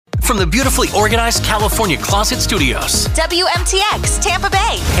from the beautifully organized California Closet Studios. WMTX, Tampa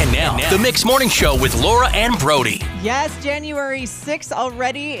Bay. And now, the Mix Morning Show with Laura and Brody. Yes, January 6th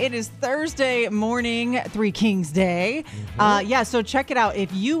already. It is Thursday morning, Three Kings Day. So check it out.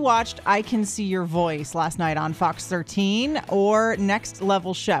 If you watched I Can See Your Voice last night on Fox 13 or Next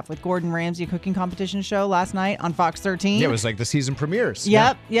Level Chef with Gordon Ramsay, cooking competition show last night on Fox 13. Yeah, it was like the season premieres.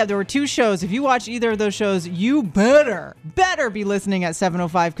 Yep. Yeah, there were two shows. If you watch either of those shows, you better be listening at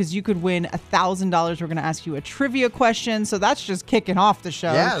 7:05 because you could win $1,000. We're going to ask you a trivia question. So that's just kicking off the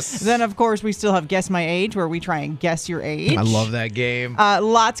show. Yes. Then, of course, we still have Guess My Age where we try and guess your age. I love that game.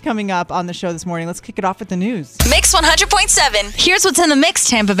 Lots coming up on the show this morning. Let's kick it off with the news. Mix 100.7. Here's what's in the mix,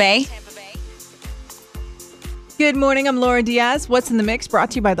 Tampa Bay. Good morning. I'm Laura Diaz. What's in the mix?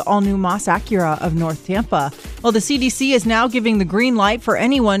 Brought to you by the all-new Moss Acura of North Tampa. Well, the CDC is now giving the green light for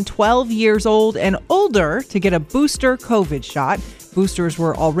anyone 12 years old and older to get a booster COVID shot. Boosters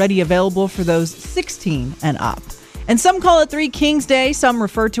were already available for those 16 and up. And some call it Three Kings Day. Some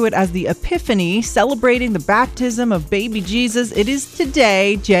refer to it as the Epiphany, celebrating the baptism of baby Jesus. It is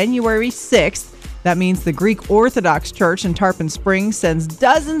today, January 6th. That means the Greek Orthodox Church in Tarpon Springs sends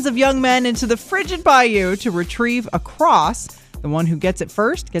dozens of young men into the frigid bayou to retrieve a cross. The one who gets it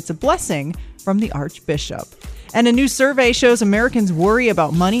first gets a blessing from the Archbishop. And a new survey shows Americans worry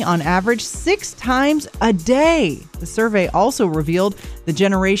about money on average 6 times a day. The survey also revealed the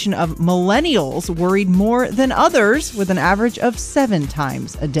generation of millennials worried more than others with an average of 7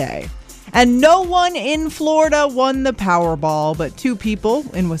 times a day. And no one in Florida won the Powerball, but 2 people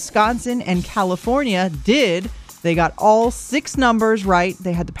in Wisconsin and California did. They got all 6 numbers right.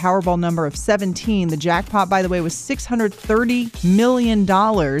 They had the Powerball number of 17. The jackpot, by the way, was $630 million.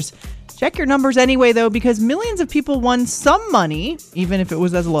 Check your numbers anyway, though, because millions of people won some money, even if it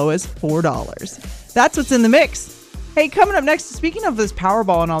was as low as $4. That's what's in the mix. Hey, coming up next, speaking of this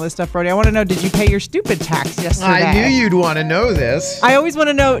Powerball and all this stuff, Brody, I want to know, did you pay your stupid tax yesterday? I knew you'd want to know this. I always want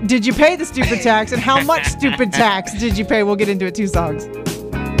to know, did you pay the stupid tax and how much stupid tax did you pay? We'll get into it. 2 songs.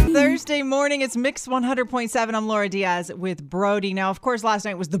 Thursday morning, it's Mix 100.7. I'm Laura Diaz with Brody. Now, of course, last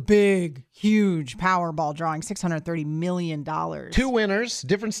night was the big, huge Powerball drawing, $630 million. 2 winners,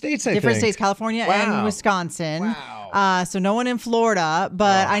 different states, I think. Different states, California and Wisconsin. Wow. So no one in Florida,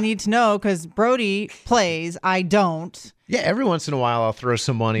 but I need to know because Brody plays, I don't. Yeah, every once in a while I'll throw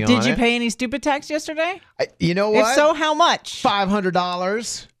some money on it. Did you pay any stupid tax yesterday? You know what? If so, how much?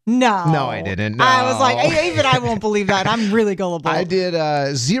 $500. No. No, I didn't. No. I was like, even I won't believe that. I'm really gullible. I did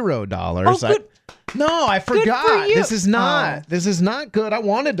 $0. Oh, good. No, I forgot. for you. This is not good. I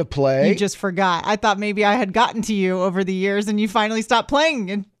wanted to play. You just forgot. I thought maybe I had gotten to you over the years and you finally stopped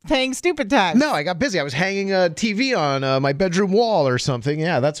playing and paying stupid tax. No, I got busy. I was hanging a TV on my bedroom wall or something.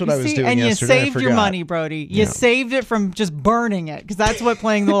 Yeah, that's what I was doing and yesterday. And you saved your money, Brody. You saved it from just burning it because that's what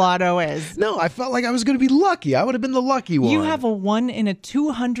playing the lotto is. No, I felt like I was going to be lucky. I would have been the lucky one. You have a 1 in a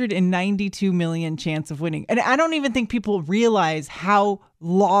 292 million chance of winning. And I don't even think people realize how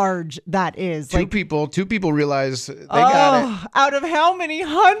large that is. Two people realize they got it. Out of how many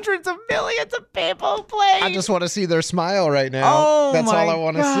hundreds of millions of people playing? I just want to see their smile right now. Oh, that's all I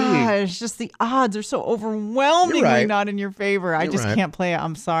want to see. Gosh, just the odds are so overwhelmingly not in your favor. I just can't play it.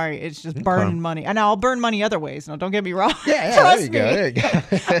 I'm sorry. It's just burning money. And I'll burn money other ways. No, don't get me wrong. Yeah, Trust there you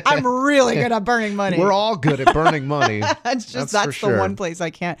go. I'm really good at burning money. We're all good at burning money. That's the one place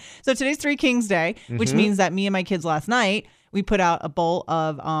I can't. So today's Three Kings Day, which means that me and my kids last night, we put out a bowl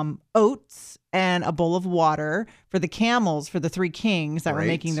of oats and a bowl of water for the camels, for the 3 kings that were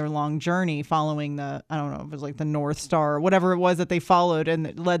making their long journey following I don't know, if it was like the North Star or whatever it was that they followed and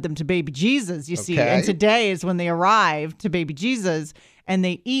it led them to baby Jesus, you see. And today is when they arrive to baby Jesus and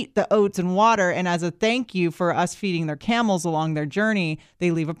they eat the oats and water. And as a thank you for us feeding their camels along their journey,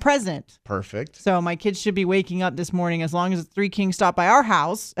 they leave a present. Perfect. So my kids should be waking up this morning as long as the 3 kings stop by our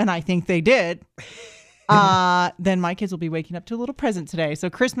house, and I think they did. Then my kids will be waking up to a little present today. So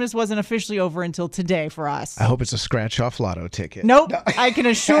Christmas wasn't officially over until today for us. I hope it's a scratch-off lotto ticket. Nope. No. I can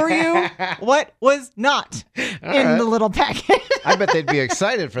assure you what was not in the little packet. I bet they'd be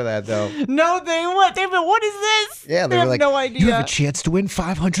excited for that, though. No, they would. They'd be, what is this? Yeah, they have like, no idea. You have a chance to win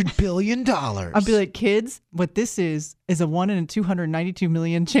 $500 billion. I'd be like, kids, what this is a 1 in a 292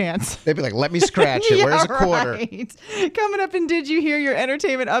 million chance. They'd be like, let me scratch it. Where's a quarter? Right. Coming up in Did You Hear, your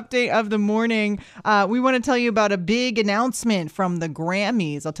entertainment update of the morning. We want to tell you about a big announcement from the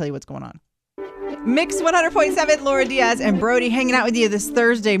Grammys. I'll tell you what's going on. Mix 100.7, Laura Diaz and Brody hanging out with you this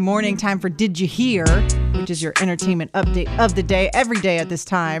Thursday morning. Time for Did You Hear? which is your entertainment update of the day, every day at this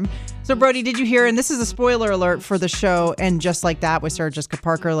time. So, Brody, did you hear, and this is a spoiler alert for the show, and Just Like That with Sarah Jessica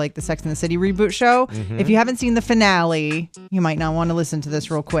Parker, like the Sex and the City reboot show. If you haven't seen the finale, you might not want to listen to this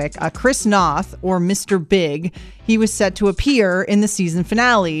real quick. Chris Noth, or Mr. Big, he was set to appear in the season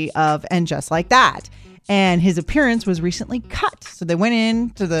finale of And Just Like That. And his appearance was recently cut. So they went in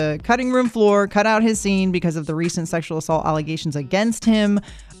to the cutting room floor, cut out his scene because of the recent sexual assault allegations against him.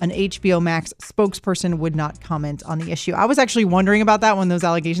 An HBO Max spokesperson would not comment on the issue. I was actually wondering about that when those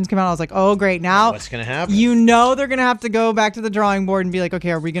allegations came out. I was like, oh, great. Now what's going to happen? You know they're going to have to go back to the drawing board and be like, okay,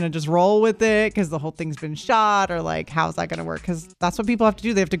 are we going to just roll with it because the whole thing's been shot? Or like, how's that going to work? Because that's what people have to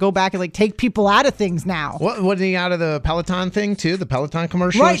do. They have to go back and like take people out of things now. What, wasn't he out of the Peloton thing too? The Peloton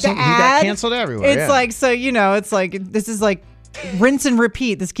commercial right, or something? The He ad, got canceled everywhere. It's like, so, you know, it's like, this is like rinse and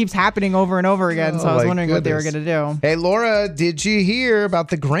repeat. This keeps happening over and over again. So I was wondering what they were going to do. Hey, Laura, did you hear about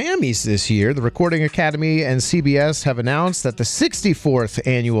the Grammys this year? The Recording Academy and CBS have announced that the 64th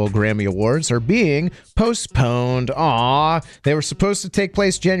annual Grammy Awards are being postponed. Aw, they were supposed to take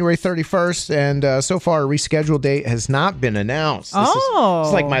place January 31st, and so far a rescheduled date has not been announced.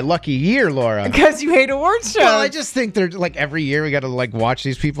 It's like my lucky year, Laura. Because you hate awards shows. Well, I just think they're like every year we got to like watch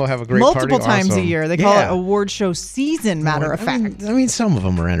these people have a great multiple party. Times awesome. a year. They call it award show season, matter of fact. I mean, some of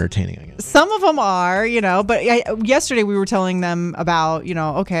them are entertaining, I guess. Some of them are, you know, but yesterday we were telling them about, you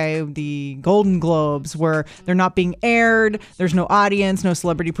know, okay, the Golden Globes where they're not being aired. There's no audience, no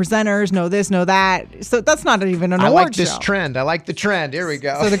celebrity presenters, no this, no that. So that's not even an award show. I like this trend. I like the trend. Here we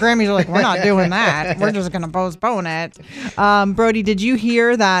go. So the Grammys are like, we're not doing that. We're just going to postpone it. Brody, did you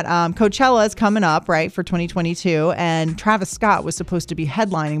hear that Coachella is coming up, right, for 2022? And Travis Scott was supposed to be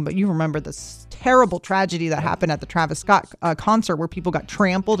headlining, but you remember this terrible tragedy that happened at the Travis Scott concert where people got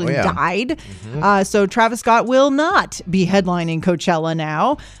trampled and died. So Travis Scott will not be headlining Coachella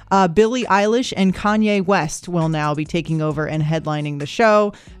now. Billie Eilish and Kanye West will now be taking over and headlining the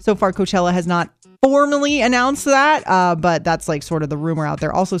show. So far, Coachella has not formally announced that, but that's like sort of the rumor out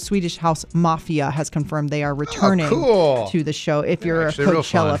there. Also, Swedish House Mafia has confirmed they are returning to the show if you're a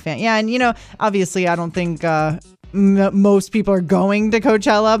Coachella fan. Yeah, and you know, obviously, I don't think most people are going to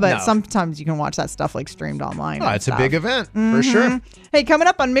Coachella, but sometimes you can watch that stuff like streamed online. Oh, it's a big event for sure. Hey, coming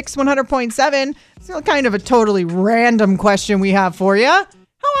up on Mix 100.7, it's kind of a totally random question we have for you.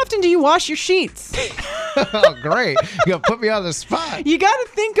 How often do you wash your sheets? Oh, great. You're going to put me on the spot. You got to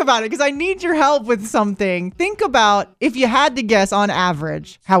think about it because I need your help with something. Think about if you had to guess on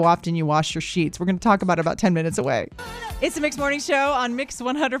average how often you wash your sheets. We're going to talk about it about 10 minutes away. It's the Mix Morning Show on Mix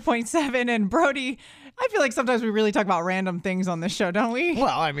 100.7. And Brody, I feel like sometimes we really talk about random things on this show, don't we?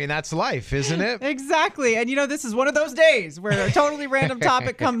 Well, I mean, that's life, isn't it? Exactly. And you know, this is one of those days where a totally random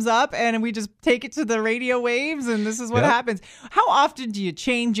topic comes up and we just take it to the radio waves and this is what happens. How often do you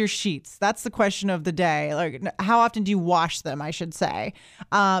change your sheets? That's the question of the day. Like, how often do you wash them, I should say?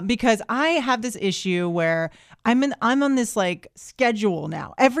 Because I have this issue where I'm on this like schedule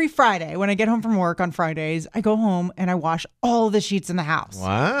now. Every Friday when I get home from work on Fridays, I go home and I wash all the sheets in the house.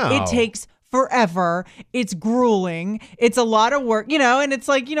 Wow. It takes forever. It's grueling. It's a lot of work, you know, and it's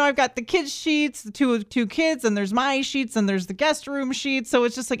like, you know, I've got the kids' sheets, the two kids, and there's my sheets, and there's the guest room sheets. So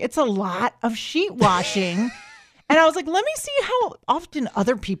it's just like, it's a lot of sheet washing. And I was like, let me see how often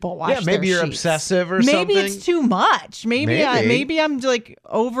other people wash their maybe you're sheets. obsessive or maybe something. Maybe it's too much. Maybe I'm like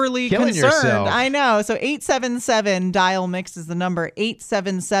overly Killing concerned. yourself. I know. So 877 dial mix is the number.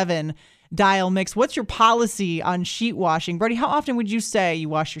 877 dial mix. What's your policy on sheet washing? Brody, how often would you say you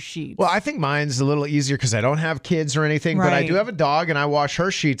wash your sheets? Well, I think mine's a little easier because I don't have kids or anything, but I do have a dog and I wash her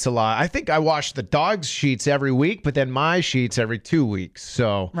sheets a lot. I think I wash the dog's sheets every week, but then my sheets every 2 weeks.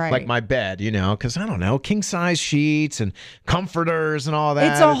 So like my bed, you know, because I don't know, king size sheets and comforters and all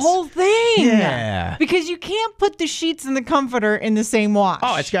that. It's a whole thing. Yeah. Because you can't put the sheets and the comforter in the same wash.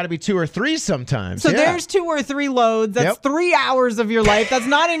 Oh, it's got to be 2 or 3 sometimes. So there's 2 or 3 loads. That's 3 hours of your life. That's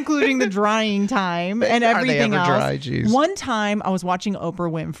not including the drying time and everything else. Dry? Jeez. One time I was watching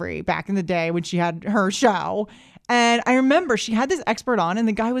Oprah Winfrey back in the day when she had her show. And I remember she had this expert on and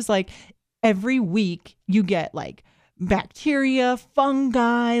the guy was like, every week you get like bacteria,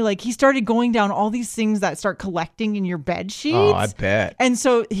 fungi. Like he started going down all these things that start collecting in your bed sheets. Oh, I bet. And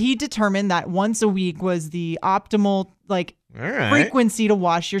so he determined that once a week was the optimal like All right. frequency to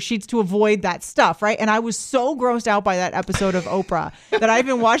wash your sheets to avoid that stuff, right? And I was so grossed out by that episode of Oprah that I've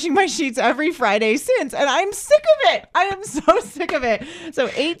been washing my sheets every Friday since, and I'm sick of it. I am so sick of it. So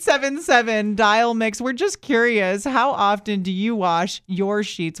 877 dial mix. We're just curious, how often do you wash your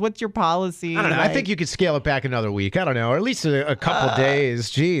sheets? What's your policy? I don't know. I think you could scale it back another week. I don't know, or at least a couple days.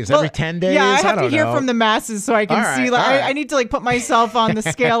 Geez, every 10 days. Yeah, I have don't to hear know. from the masses so I can All right, see. Like, all right. I need to put myself on the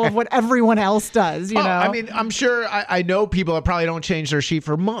scale of what everyone else does. You know, I mean, I'm sure I know people that probably don't change their sheet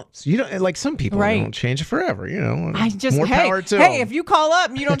for months. You don't like some people Right. don't change it forever. You know, I just more power to hey, them. if you call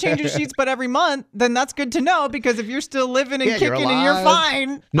up and you don't change your sheets but every month, then that's good to know, because if you're still living and Yeah, you're kicking and you're alive.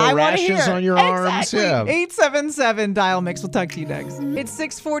 fine, No I want to rashes hear. on your arms, Exactly. yeah. 877 dial mix. We'll talk to you next. It's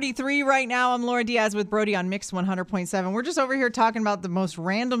 6:43 right now. I'm Laura Diaz with Brody on Mix 100.7. We're just over here talking about the most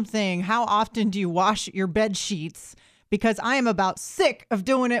random thing. How often do you wash your bed sheets? Because I am about sick of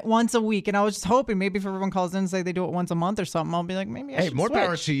doing it once a week. And I was just hoping maybe if everyone calls in and say they do it once a month or something, I'll be like, maybe I Hey, should more switch.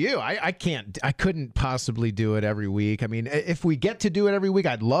 power to you. I couldn't possibly do it every week. I mean, if we get to do it every week,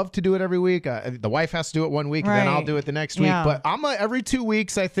 I'd love to do it every week. The wife has to do it one week, and then I'll Right. do it the next Yeah. week. But every 2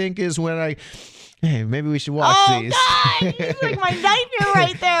 weeks, I think, is when hey, maybe we should watch these. God, it's like my nightmare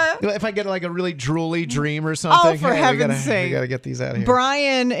right there. If I get like a really drooly dream or something, for hey, heaven's we sake. gotta get these out of here.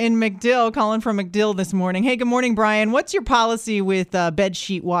 Brian in McDill, calling from McDill this morning. Hey, good morning, Brian. What's your policy with bed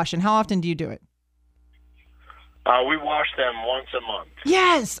sheet wash, and how often do you do it? We wash them once a month.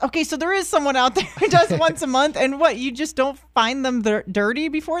 Yes. Okay, so there is someone out there who does once a month, and what, you just don't find them dirty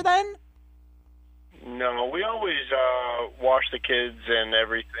before then? No, we always wash the kids and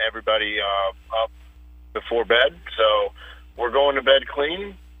everybody up before bed. So we're going to bed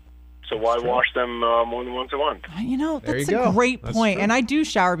clean. So why wash them more than once a month? You know, There that's you a go. great That's point. true. And I do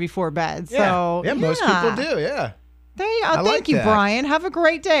shower before bed. Yeah. So Yeah, most people do. Yeah. There you go. I Thank like you, that. Brian. Have a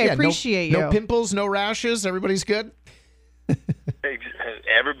great day. Yeah, Appreciate no, you. No pimples, no rashes. Everybody's good.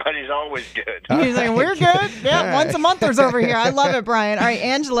 Everybody's always good. He's like, we're good. Yeah, All right. once a monthers over here. I love it, Brian. All right,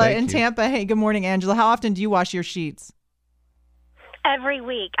 Angela Thank in you. Tampa. Hey, good morning, Angela. How often do you wash your sheets? Every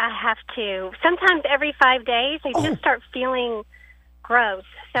week I have to. Sometimes every 5 days. I just start feeling gross,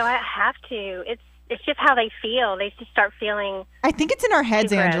 so I have to. It's just how they feel. They just start feeling. I think it's in our heads,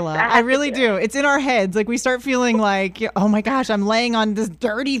 Too gross. Angela. I have I to really do do. It's in our heads. Like we start feeling like, oh my gosh, I'm laying on this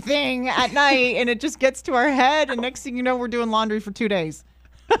dirty thing at night, and it just gets to our head, and next thing you know, we're doing laundry for 2 days.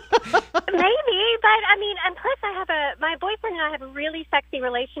 Maybe, but I mean, and plus I have my boyfriend and I have a really sexy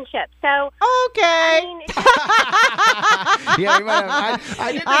relationship. So Okay. I mean, Yeah, we might have,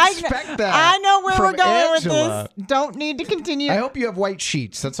 I didn't expect that. I know where we're from going Angela. with this. Don't need to continue. I hope you have white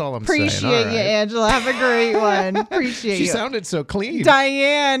sheets. That's all I'm saying. Appreciate All you, right. Angela. Have a great one. Appreciate She you. sounded so clean.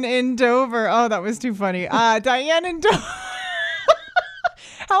 Diane in Dover. Oh, that was too funny. Diane in Dover.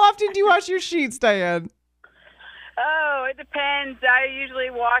 How often do you wash your sheets, Diane? Oh, it depends. I usually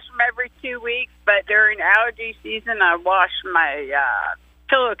wash them every 2 weeks, but during allergy season, I wash my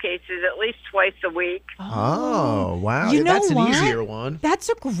pillowcases at least twice a week. Oh, wow. You know That's what? an easier one. That's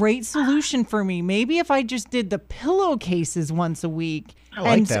a great solution for me. Maybe if I just did the pillowcases once a week I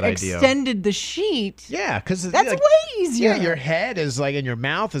like and that idea. extended the sheet. Yeah, because That's way easier. Yeah, your head is like, and your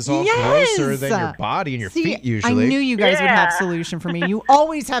mouth is all Yes. grosser than your body and your See, feet usually. I knew you guys would have Yeah. solution for me. You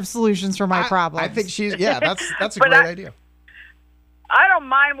always have solutions for my problems. I think that's a But great I- idea. I don't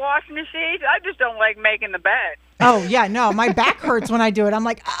mind washing the sheets. I just don't like making the bed. Oh, yeah, no. My back hurts when I do it. I'm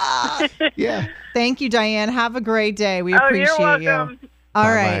like, ah. Yeah. Thank you, Diane. Have a great day. We Oh, appreciate you're you. welcome. All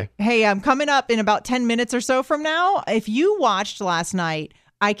Bye-bye. right. Hey, I'm coming up in about 10 minutes or so from now. If you watched last night,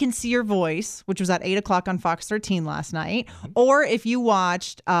 I Can See Your Voice, which was at 8 o'clock on Fox 13 last night, or if you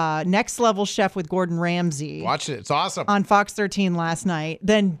watched Next Level Chef with Gordon Ramsay Watch it. It's awesome. on Fox 13 last night,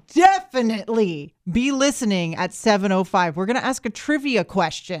 then definitely be listening at 7:05. We're going to ask a trivia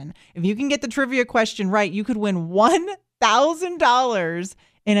question. If you can get the trivia question right, you could win $1,000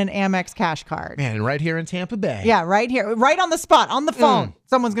 in an Amex cash card. Man, right here in Tampa Bay. Yeah, right here, right on the spot, on the phone.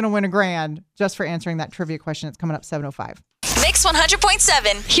 Someone's going to win $1,000 just for answering that trivia question. It's coming up 7:05. Mix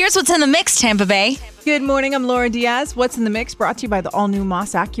 100.7. Here's what's in the mix, Tampa Bay. Good morning. I'm Laura Diaz. What's in the mix? Brought to you by the all-new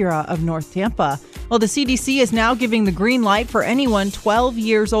Moss Acura of North Tampa. Well, the CDC is now giving the green light for anyone 12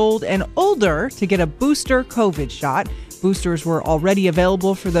 years old and older to get a booster COVID shot. Boosters were already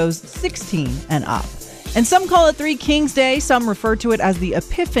available for those 16 and up. And some call it Three Kings Day. Some refer to it as the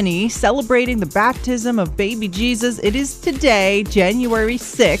Epiphany, celebrating the baptism of baby Jesus. It is today, January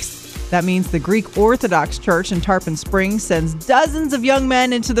 6th. That means the Greek Orthodox Church in Tarpon Springs sends dozens of young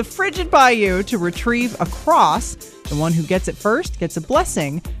men into the frigid bayou to retrieve a cross. The one who gets it first gets a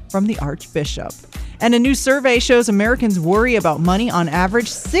blessing from the Archbishop. And a new survey shows Americans worry about money on average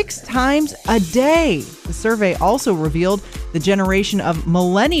 6 times a day. The survey also revealed The generation of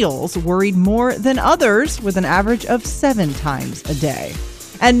millennials worried more than others with an average of 7 times a day.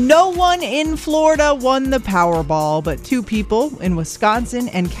 And no one in Florida won the Powerball, but 2 people in Wisconsin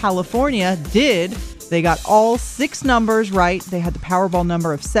and California did. They got all 6 numbers right. They had the Powerball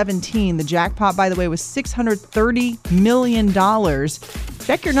number of 17. The jackpot, by the way, was $630 million.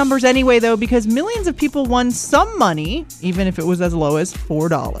 Check your numbers anyway, though, because millions of people won some money, even if it was as low as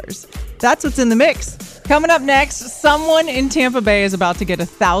 $4. That's what's in the mix. Coming up next, someone in Tampa Bay is about to get a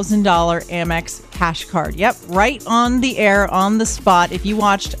 $1,000 Amex cash card. Yep, right on the air, on the spot. If you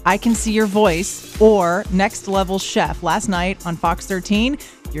watched I Can See Your Voice or Next Level Chef last night on Fox 13,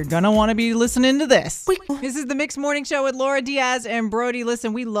 you're going to want to be listening to this. This is the Mixed Morning Show with Laura Diaz and Brody.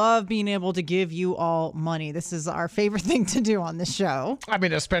 Listen, we love being able to give you all money. This is our favorite thing to do on this show. I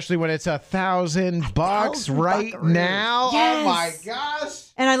mean, especially when it's $1,000 right now. Yes. Oh my gosh.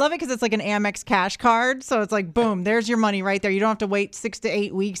 And I love it because it's like an Amex cash card. So it's like, boom, there's your money right there. You don't have to wait 6 to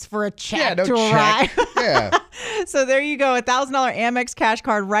 8 weeks for a check to arrive. Yeah. So there you go. $1,000 Amex cash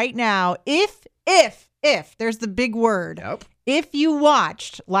card right now. If, there's the big word. Nope. If you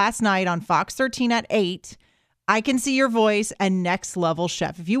watched last night on Fox 13 at 8, I Can See Your Voice and Next Level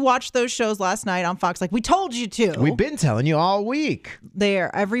Chef. If you watched those shows last night on Fox, like we told you to. We've been telling you all week.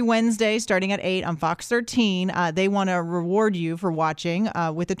 They're every Wednesday starting at 8 on Fox 13. They want to reward you for watching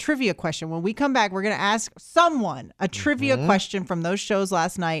with a trivia question. When we come back, we're going to ask someone a trivia question from those shows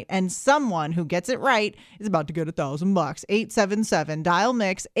last night, and someone who gets it right is about to get $1,000. 877 dial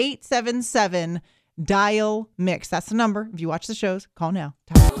mix 877 dial mix. That's the number. If you watch the shows, call now.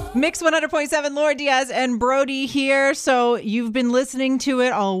 Mix 100.7, Laura Diaz and Brody here. So you've been listening to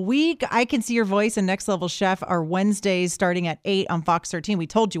it all week. I Can See Your Voice and Next Level Chef are Wednesdays starting at 8 on Fox 13. We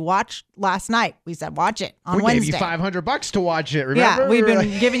told you watch last night. We said watch it on Wednesday. We gave you $500 to watch it, remember? Yeah, we've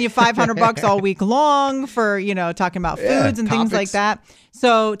been giving you $500 all week long for, talking about foods and things like that.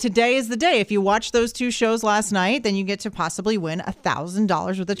 So today is the day. If you watch those 2 shows last night, then you get to possibly win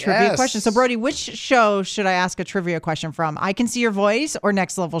 $1,000 with a trivia question. So Brody, which show should I ask a trivia question from? I Can See Your Voice or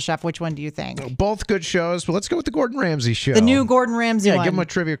Next Level Chef? Which one do you think? Both good shows, but let's go with the Gordon Ramsay show. The new Gordon Ramsay one. Yeah, give him a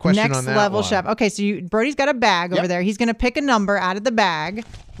trivia question Next on that Level one. Chef. Okay, so Brody's got a bag over there. He's going to pick a number out of the bag.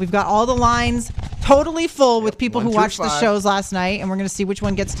 We've got all the lines totally full with people who watched the shows last night, and we're going to see which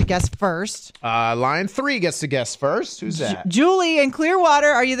one gets to guess first. Line 3 gets to guess first. Who's that? Julie in Clearwater,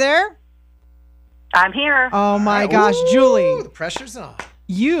 are you there? I'm here. Oh my gosh, Julie. The pressure's on.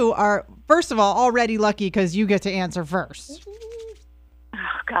 You are, first of all, already lucky because you get to answer first.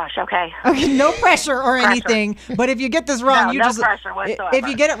 Oh, gosh, okay. Okay, no pressure or anything. But if you get this wrong, no pressure whatsoever. If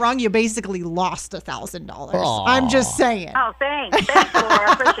you get it wrong, you basically lost $1,000. I'm just saying. Oh, thanks. Thanks, Laura.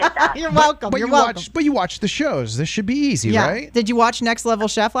 I appreciate that. You're welcome. You're welcome. But you watch the shows. This should be easy, right? Did you watch Next Level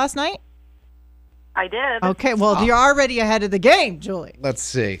Chef last night? I did. Okay, well, you're already ahead of the game, Julie. Let's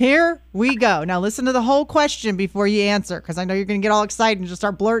see. Here we go. Now, listen to the whole question before you answer, because I know you're going to get all excited and just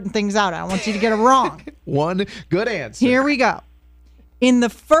start blurting things out. I don't want you to get it wrong. One good answer. Here we go. In the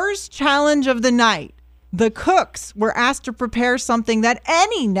first challenge of the night, the cooks were asked to prepare something that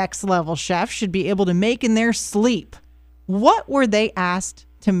any Next Level Chef should be able to make in their sleep. What were they asked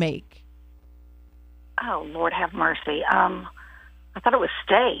to make? Oh, Lord have mercy. I thought it was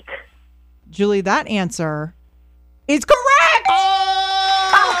steak. Julie, that answer is correct.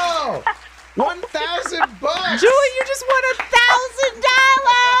 Oh! $1,000. Julie, you just won $1,000.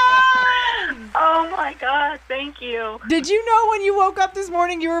 Oh my God! Thank you. Did you know when you woke up this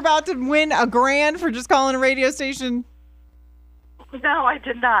morning you were about to win $1,000 for just calling a radio station? No, I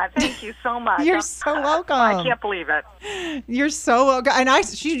did not. Thank you so much. You're so welcome. I can't believe it. You're so welcome. And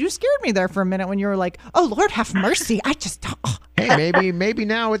you scared me there for a minute when you were like, "Oh Lord, have mercy." I just. Oh. Hey, maybe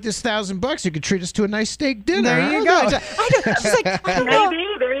now with this $1,000 you could treat us to a nice steak dinner. There you go. I know. She's like, I don't know. Maybe.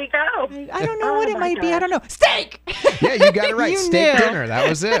 There you go. I don't know what it might be. I don't know. Steak. Yeah, you got it right. You Steak knew. dinner. That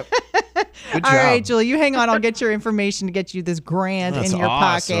was it. Good job. All right, Julie, you hang on. I'll get your information to get you this grand That's in your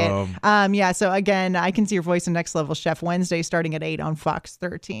awesome. pocket. Yeah. So again, I Can See Your Voice and Next Level Chef Wednesday starting at 8 on Fox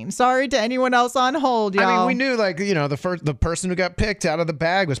 13. Sorry to anyone else on hold, y'all. I mean, we knew the person who got picked out of the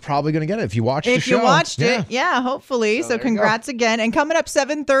bag was probably going to get it if you watched the show. If you watched it, yeah, hopefully. So congrats again. And coming up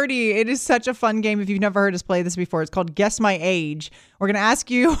 7:30, it is such a fun game. If you've never heard us play this before, it's called Guess My Age. We're going to ask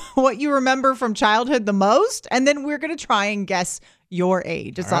you what you remember from childhood the most, and then we're going to try and guess your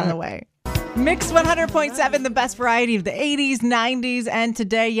age. It's on the way. Mix 100.7, the best variety of the 80s, 90s, and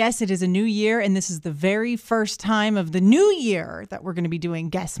today. Yes, it is a new year, and this is the very first time of the new year that we're going to be doing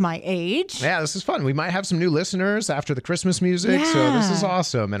Guess My Age. Yeah, this is fun. We might have some new listeners after the Christmas music, so this is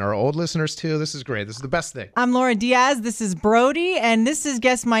awesome. And our old listeners, too. This is great. This is the best thing. I'm Laura Diaz. This is Brody, and this is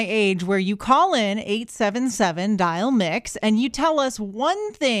Guess My Age, where you call in 877-DIAL-MIX, and you tell us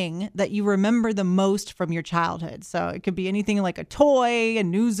one thing that you remember the most from your childhood. So it could be anything like a toy, a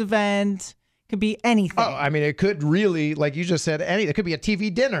news event. Could be anything. Oh, I mean, it could really, like you just said, it could be a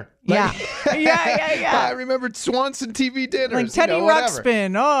TV dinner. Yeah. Yeah. I remember Swanson TV dinners. Like Teddy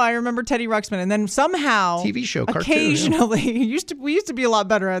Ruxpin. Oh, I remember Teddy Ruxpin. And then somehow, TV show, occasionally, we used to be a lot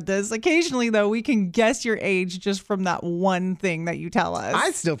better at this. Occasionally, though, we can guess your age just from that one thing that you tell us. I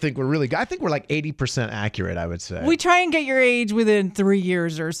still think we're really good. I think we're like 80% accurate, I would say. We try and get your age within 3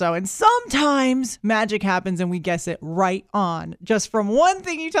 years or so. And sometimes magic happens and we guess it right on just from one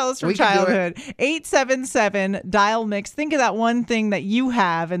thing you tell us from childhood. 877-DIAL-MIX. Think of that one thing that you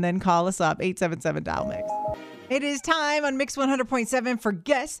have and then call us up. 877-DIAL-MIX. It is time on Mix 100.7 for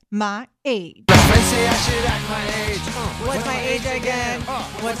Guess My Age. What's my age again?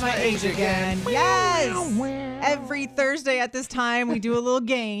 What's my age again? Yes! Every Thursday at this time, we do a little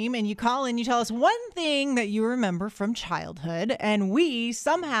game, and you call in, you tell us one thing that you remember from childhood, and we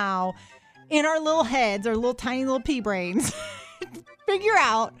somehow, in our little heads, our little tiny little pea brains, figure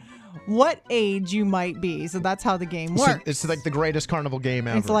out what age you might be. So that's how the game works. It's like the greatest carnival game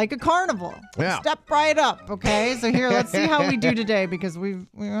ever. It's like a carnival. Yeah. Step right up, okay? So here, let's see how we do today because we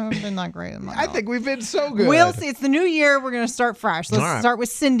haven't been that great. I think we've been so good. We'll see. It's the new year. We're going to start fresh. Let's start with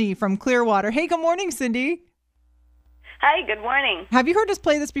Cindy from Clearwater. Hey, good morning, Cindy. Hi, good morning. Have you heard us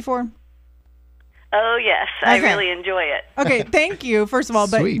play this before? Oh, yes. Okay. I really enjoy it. Okay, thank you, first of all.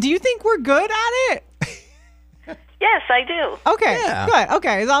 But Sweet. do you think we're good at it? Yes, I do. Okay, good.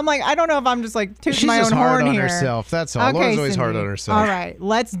 Okay, so I'm like, I don't know if I'm just like tooting my own horn here. She's just hard on herself. That's all. Okay, Laura's always Cindy. hard on herself. All right,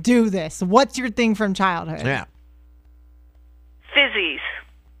 let's do this. What's your thing from childhood? Yeah. Fizzies.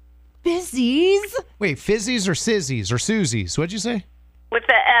 Fizzies? Wait, fizzies or sizzies or Susies? What'd you say? With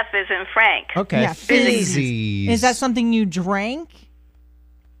the F as in Frank. Okay, Yeah, fizzies. Is that something you drank?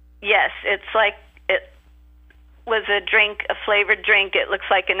 Yes, it's like it was a drink, a flavored drink. It looks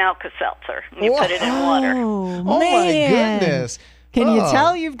like an Alka-Seltzer. And you put it in water. Oh, Oh, man. my goodness. Can you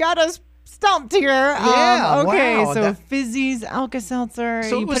tell you've got us stumped here? Yeah, okay, wow, so fizzies, Alka-Seltzer,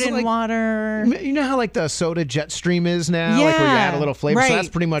 So you it put was it in like- water. You know how like the soda Jetstream is now? Like where you add a little flavor? right. So that's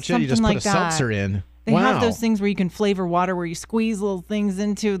pretty much it. You just Something put a like that. seltzer in. They wow. have those things where you can flavor water where you squeeze little things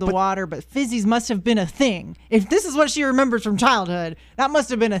into the water, but fizzies must have been a thing. If this is what she remembers from childhood, that must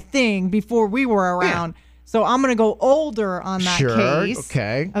have been a thing before we were around. So I'm going to go older on that case.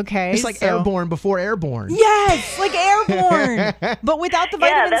 Okay. Okay. It's like so- Airborne before Airborne. Yes, like Airborne, but without the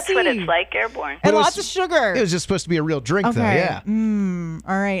vitamin Yeah, that's C. what it's like, Airborne. And It was- lots of sugar. It was just supposed to be a real drink, though. Okay. Yeah. All right. And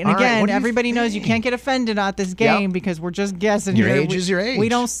All right, again, what do you everybody knows you think? can't get offended at this game because we're just guessing Your here. age is your age. We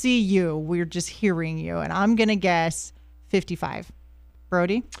don't see you. We're just hearing you. And I'm going to guess 55.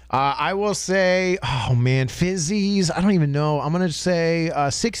 Brody? I will say, oh man, fizzies. I don't even know. I'm gonna say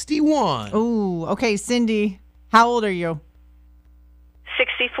 61. Ooh, okay, Cindy. How old are you?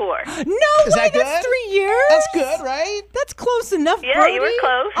 64. No Is way, that that's good? 3 years. That's good, right? That's close enough, Yeah, Brody. you were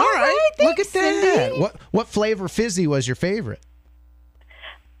close. All right, Look thanks, at that. Cindy. What flavor fizzy was your favorite?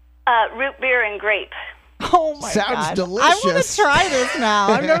 Root beer and grape. Oh my Sounds God. I want delicious. to try this now.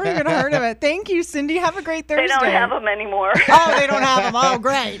 I've never even heard of it. Thank you, Cindy. Have a great Thursday. They don't have them anymore. Oh, they don't have them. Oh,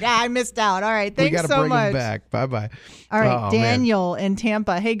 great. Yeah, I missed out. All right. We Thanks gotta so bring much. them back. Bye bye. All right. Oh, man. Daniel in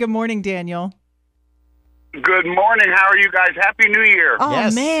Tampa. Hey, good morning, Daniel. Good morning. How are you guys? Happy New Year. Oh,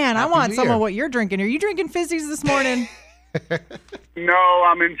 Yes. man. I Happy want New some Year. of what you're drinking. Are you drinking fizzies this morning? No,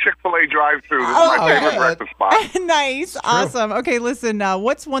 I'm in Chick-fil-A drive-thru. This is Oh, my favorite good. breakfast spot. Nice. Awesome. Okay, listen.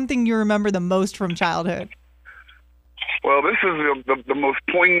 What's one thing you remember the most from childhood? Well, this is the most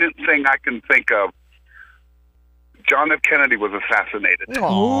poignant thing I can think of. John F. Kennedy was assassinated.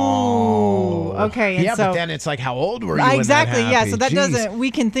 Oh, okay. And Yeah, so, but then it's like, how old were you? when that exactly. Yeah. So happened? that Jeez. doesn't.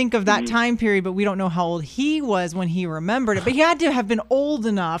 We can think of that time period, but we don't know how old he was when he remembered it. But he had to have been old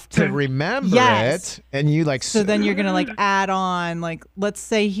enough to remember Yes. it, and you like. So then you're gonna like add on like let's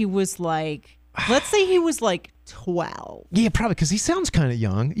say he was like 12. Yeah, probably because he sounds kind of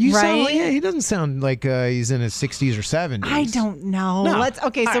young. You sound Right? like, yeah, he doesn't sound like he's in his 60s or 70s. I don't know. No.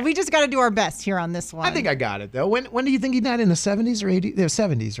 Okay, so we just got to do our best here on this one. I think I got it though. When do you think he died? In the 70s or 80s? The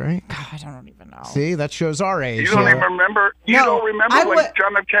 70s, right? God, I don't even know. See, that shows our age. You don't even remember? You No, don't remember I when would-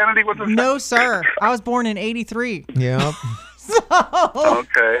 John F. Kennedy was assassinated? No, sir. I was born in 83. Yeah.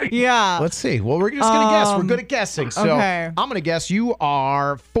 Okay. Yeah. Let's see. Well, we're just going to guess. We're good at guessing. So okay. I'm going to guess you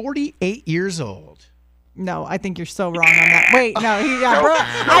are 48 years old. No, I think you're so wrong on that. Wait, no.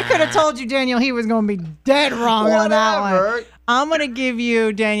 I could have told you, Daniel, he was going to be dead wrong on that one. I'm going to give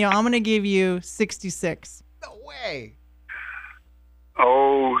you, Daniel, 66. No way.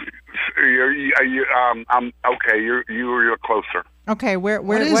 Oh, I'm okay. You're closer. Okay,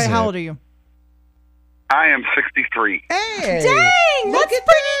 how old are you? I am 63. Hey. Dang, that's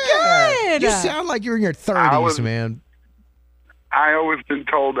pretty good. You sound like you're in your 30s, man. I always been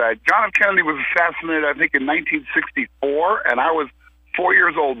told that John F. Kennedy was assassinated, I think, in 1964, and I was 4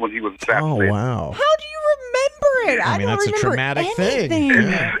 years old when he was assassinated. Oh, wow. How do you remember it? I mean, that's a traumatic thing.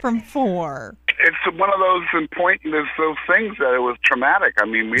 From 4. It's one of those those things that it was traumatic. I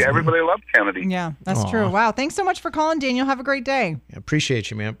mean, everybody loved Kennedy. Yeah, that's true. Wow. Thanks so much for calling, Daniel. Have a great day. I appreciate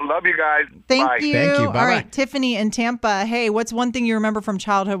you, man. Love you guys. Thank Bye. you. Thank you. Bye-bye. All right, Tiffany in Tampa. Hey, what's one thing you remember from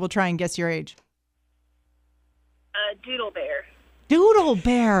childhood? We'll try and guess your age. Doodle bear. Doodle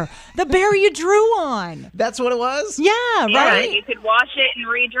bear. The bear you drew on. That's what it was? Yeah, right? You could wash it and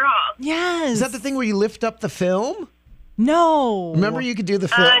redraw. Yes. Is that the thing where you lift up the film? No. Remember you could do the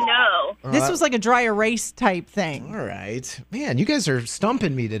film? No. This was like a dry erase type thing. All right. Man, you guys are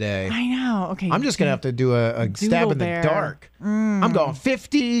stumping me today. I know. Okay. I'm just going to have to do a stab in the dark. I'm going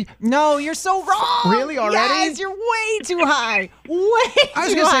 50. No, you're so wrong. Really? Already? Yes, you're way too high. I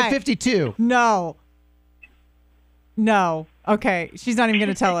was going to say 52. No. Okay. She's not even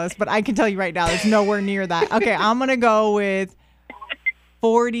going to tell us, but I can tell you right now, it's nowhere near that. Okay. I'm going to go with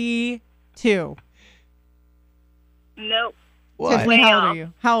 42. Nope. What? Tiffany,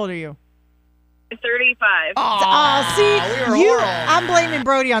 how old are you? 35. See, I'm blaming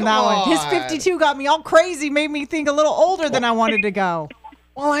Brody on that one. His 52 got me all crazy, made me think a little older than I wanted to go.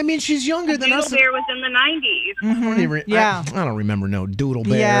 Well, I mean, she's younger than us. Doodle bear was in the 90s. Yeah. I don't remember no Doodle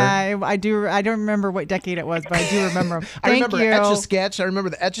Bear. Yeah, I do. I don't remember what decade it was, but I do remember him. I remember Etch-a-Sketch. I remember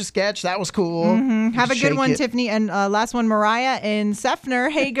the Etch-a-Sketch. That was cool. Have a good one, Tiffany. And last one, Mariah in Seffner.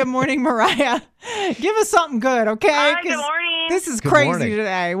 Hey, good morning, Mariah. Give us something good, okay? Hi, good morning. This is Good crazy morning.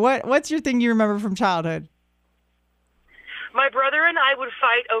 today. What's your thing you remember from childhood? My brother and I would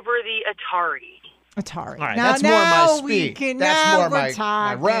fight over the Atari. Atari. All right, now, that's more my we speed. can, That's more we're my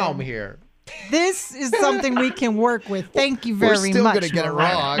talking. realm here. This is something we can work with. Thank you very much. We're still going to get it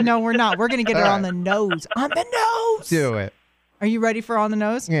wrong. No, we're not. We're going to get it All on the nose. On the nose. Do it. Are you ready for on the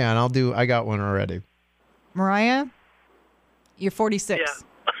nose? Yeah, and I got one already. Mariah, you're 46. Yeah.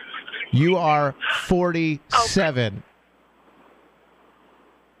 You are 47.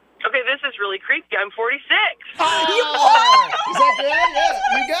 Okay, this is really creepy. I'm 46. You won! Is that good? Yeah,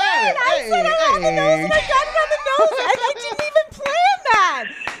 you got it. I said it on the nose and I got it on the nose and I didn't even plan that.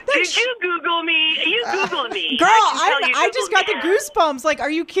 Did you Google me? You Googled me. Girl, I just got the goosebumps. Like, are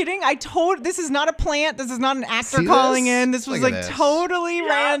you kidding? This is not a plant. This is not an actor See calling this? in. This was Look at like this. totally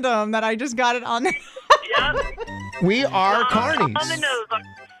random that I just got it on. Yep. We are carnies. On the nose.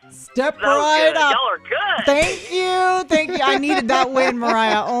 Step That was right good. up. Y'all are good. Thank you. I needed that win,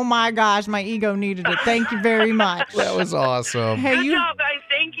 Mariah. Oh my gosh, my ego needed it. Thank you very much. That was awesome. Hey, Good job, guys.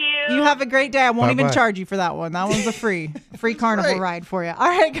 Thank you. You have a great day. I won't even Bye-bye. charge you for that one. That one's a free carnival ride for you. All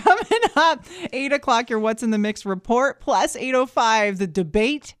right, coming up, 8 o'clock, your What's in the Mix report, plus 8:05, the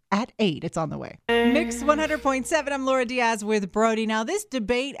debate at 8. It's on the way. Mix 100.7. I'm Laura Diaz with Brody. Now, this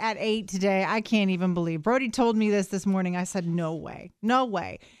debate at 8 today, I can't even believe. Brody told me this morning. I said, no way. No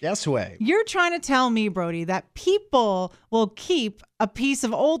way. Yes way. You're trying to tell me, Brody, that people will keep a piece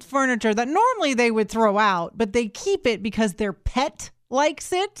of old furniture that normally they would throw out, but they keep it because their pet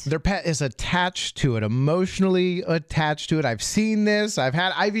likes it? Their pet is attached to it, emotionally attached to it. I've seen this.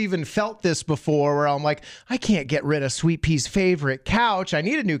 I've even felt this before where I'm like, I can't get rid of Sweet Pea's favorite couch. I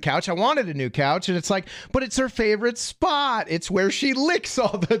need a new couch. I wanted a new couch. And it's like, but it's her favorite spot. It's where she licks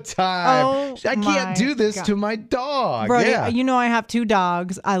all the time. Oh, I can't do this to my dog. Brody, yeah. you know I have 2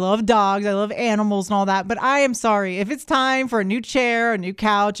 dogs. I love dogs. I love animals and all that. But I am sorry. If it's time for a new chair, a new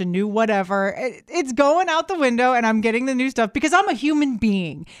couch, a new whatever, it's going out the window and I'm getting the new stuff because I'm a human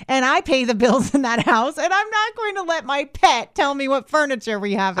being and I pay the bills in that house and I'm not going to let my pet tell me what furniture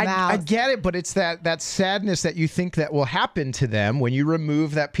we have in the house. I get it, but it's that sadness that you think that will happen to them when you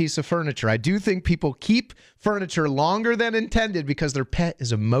remove that piece of furniture. I do think people keep furniture longer than intended because their pet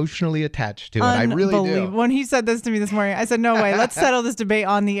is emotionally attached to it. I really do. When he said this to me this morning, I said, no way, let's settle this debate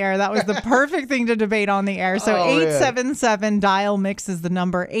on the air. That was the perfect thing to debate on the air. So 877 dial mix is the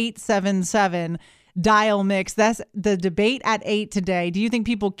number, 877 Dial Mix. That's the debate at 8 today. Do you think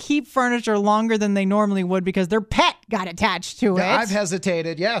people keep furniture longer than they normally would because their pet got attached to it? I've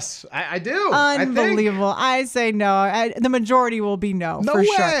hesitated. Yes, I do. Unbelievable. I say no. The majority will be no, No for way.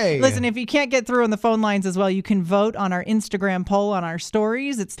 sure. Listen, if you can't get through on the phone lines as well, you can vote on our Instagram poll on our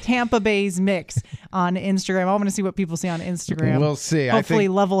stories. It's Tampa Bay's Mix on Instagram. I want to see what people see on Instagram. We'll see. Hopefully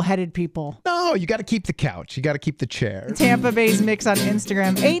level-headed people. No, you got to keep the couch. You got to keep the chair. Tampa Bay's Mix on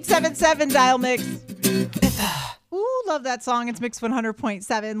Instagram. 877 Dial Mix. Ooh, love that song. It's Mix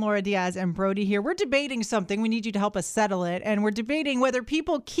 100.7. Laura Diaz and Brody here. We're debating something. We need you to help us settle it. And we're debating whether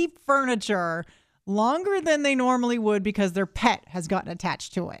people keep furniture longer than they normally would because their pet has gotten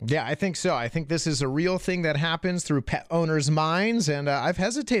attached to it. Yeah, I think so. I think this is a real thing that happens through pet owners' minds, and I've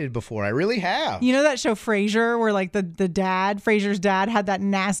hesitated before. I really have. You know that show Frasier where like the dad, Frasier's dad had that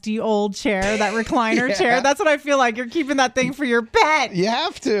nasty old chair, that recliner chair? That's what I feel like. You're keeping that thing for your pet. You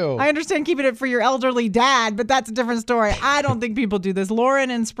have to. I understand keeping it for your elderly dad, but that's a different story. I don't think people do this. Lauren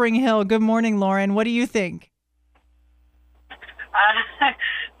in Spring Hill. Good morning, Lauren. What do you think?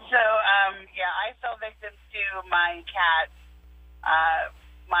 I fell victim to my cat.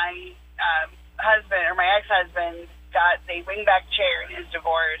 My husband or my ex-husband got a wingback chair in his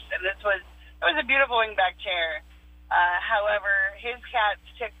divorce, and it was a beautiful wingback chair. However, his cats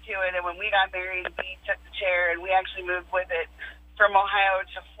took to it, and when we got married, we took the chair and we actually moved with it from Ohio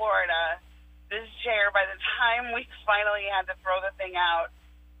to Florida. This chair, by the time we finally had to throw the thing out,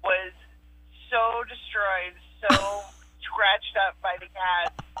 was so destroyed, so scratched up by the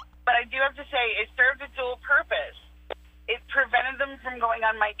cats. But I do have to say, it served a dual purpose. It prevented them from going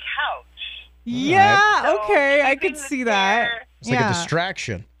on my couch. Yeah, So okay, I keeping could the see chair- that. It's like a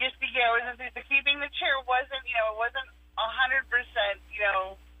distraction. Just keeping the chair wasn't, it wasn't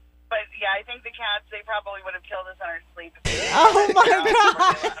 100%, But yeah, I think the cats, they probably would have killed us in our sleep. Oh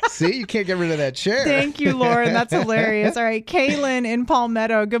my God. See, you can't get rid of that chair. Thank you, Lauren. That's hilarious. All right, Kaylin in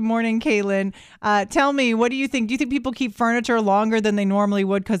Palmetto. Good morning, Kaylin. Tell me, what do you think? Do you think people keep furniture longer than they normally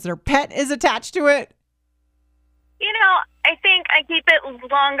would because their pet is attached to it? I think I keep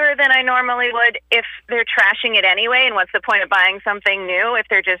it longer than I normally would if they're trashing it anyway. And what's the point of buying something new if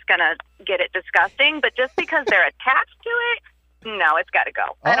they're just going to get it disgusting? But just because they're attached to it, no, it's got to go.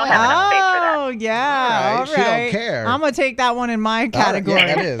 I don't have enough space for that. Oh, yeah. All right. All She don't right. care. I'm going to take that one in my category.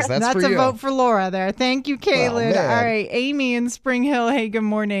 Yeah, that is. That's for a you. vote for Laura there. Thank you, Kaylin. man. All right, Amy in Spring Hill. Hey, good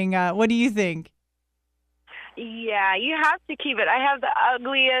morning. What do you think? Yeah, you have to keep it. I have the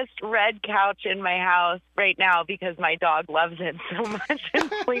ugliest red couch in my house right now because my dog loves it so much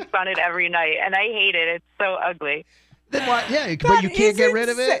and sleeps on it every night, and I hate it. It's so ugly. Then why? Yeah, but you can't get rid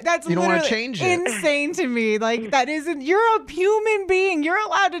of it. That's you don't want to literally change it. insane to me. Like, that isn't, you're a human being. You're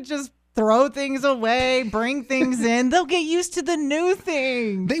allowed to just throw things away, bring things in. They'll get used to the new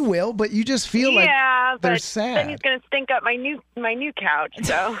thing. They will, but you just feel like they're but sad. then he's going to stink up my new couch.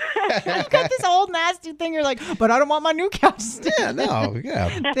 So You got this old nasty thing. You're like, but I don't want my new couch. Yeah, no,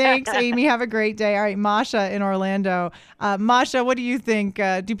 yeah. Thanks, Amy. Have a great day. All right, Masha in Orlando. Masha, what do you think?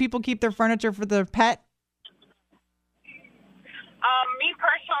 Do people keep their furniture for their pet? Me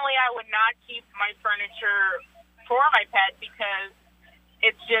personally, I would not keep my furniture for my pet because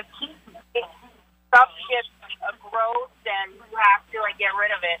it's just stuff gets gross and you have to get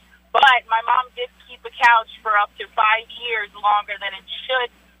rid of it. But my mom did keep a couch for up to 5 years longer than it should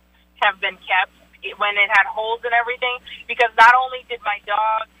have been kept when it had holes and everything, because not only did my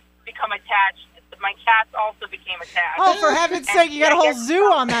dog become attached, my cats also became attached. Oh, for heaven's sake, you got a whole zoo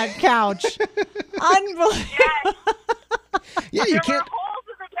on that couch. Unbelievable. Yeah, you can't. There were holes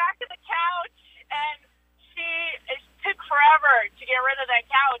in the back of the couch, and it took forever to get rid of that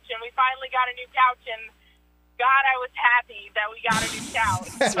couch, and we finally got a new couch, and God, I was happy that we got a new couch.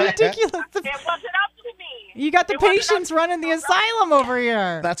 It's ridiculous. It wasn't up to me. You got the patients running the asylum over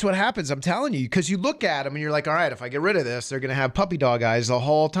here. That's what happens. I'm telling you, because you look at them and you're like, all right, if I get rid of this, they're going to have puppy dog eyes the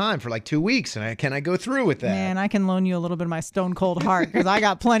whole time for 2 weeks. And can I go through with that? Man, I can loan you a little bit of my stone cold heart because I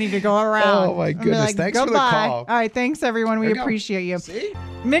got plenty to go around. Oh, my goodness. Like, Thanks for the goodbye. call. All right. Thanks, everyone. We There you go. appreciate you. See?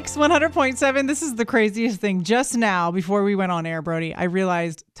 Mix 100.7. This is the craziest thing. Just now, before we went on air, Brody, I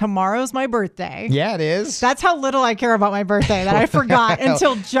realized tomorrow's my birthday. Yeah, it is. That's how little I care about my birthday that I forgot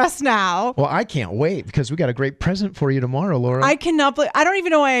until just now. Well, I can't wait because we got a great present for you tomorrow, Laura. I cannot believe, I don't even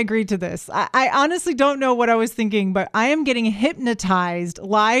know why I agreed to this. I honestly don't know what I was thinking, but I am getting hypnotized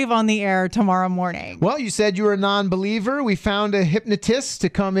live on the air tomorrow morning. Well, you said you were a non-believer. We found a hypnotist to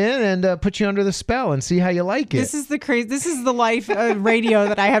come in and put you under the spell and see how you like it. This is the life radio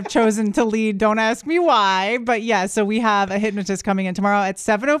that I have chosen to lead. Don't ask me why. But yeah, so we have a hypnotist coming in tomorrow at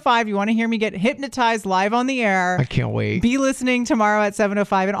 7:05. You want to hear me get hypnotized live on the the air. I can't wait. Be listening tomorrow at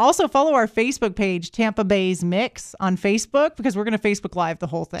 7:05. And also follow our Facebook page, Tampa Bay's Mix, on Facebook, because we're going to Facebook Live the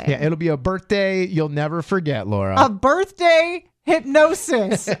whole thing. Yeah, it'll be a birthday you'll never forget, Laura. A birthday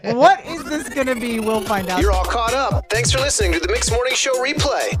hypnosis. What is this going to be? We'll find out. You're all caught up. Thanks for listening to the Mix Morning Show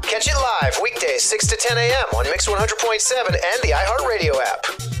replay. Catch it live weekdays 6 to 10 a.m. on Mix 100.7 and the iHeartRadio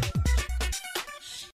app.